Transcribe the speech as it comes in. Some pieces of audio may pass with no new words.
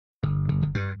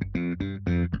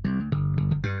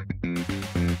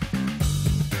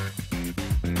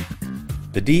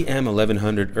The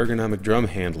DM1100 ergonomic drum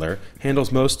handler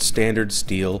handles most standard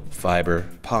steel, fiber,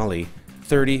 poly,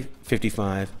 30,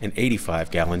 55, and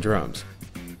 85 gallon drums.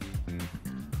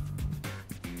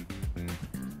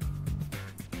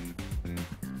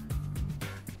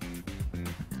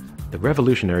 The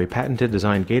revolutionary patented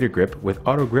design gator grip with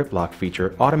auto grip lock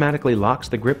feature automatically locks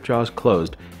the grip jaws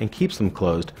closed and keeps them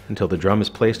closed until the drum is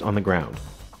placed on the ground.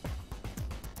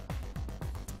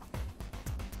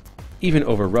 Even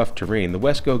over rough terrain, the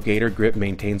Wesco Gator grip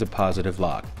maintains a positive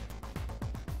lock.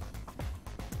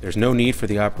 There's no need for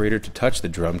the operator to touch the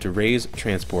drum to raise,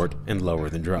 transport, and lower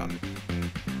the drum.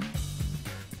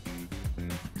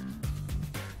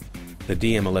 The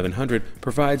DM1100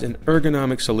 provides an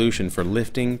ergonomic solution for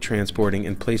lifting, transporting,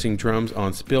 and placing drums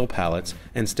on spill pallets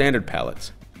and standard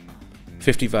pallets.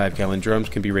 55 gallon drums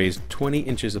can be raised 20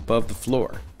 inches above the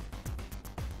floor.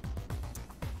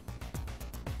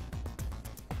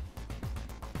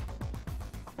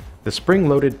 The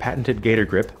spring-loaded patented gator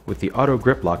grip with the auto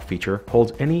grip lock feature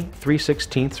holds any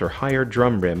 3/16 or higher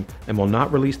drum rim and will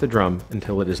not release the drum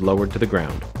until it is lowered to the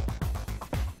ground.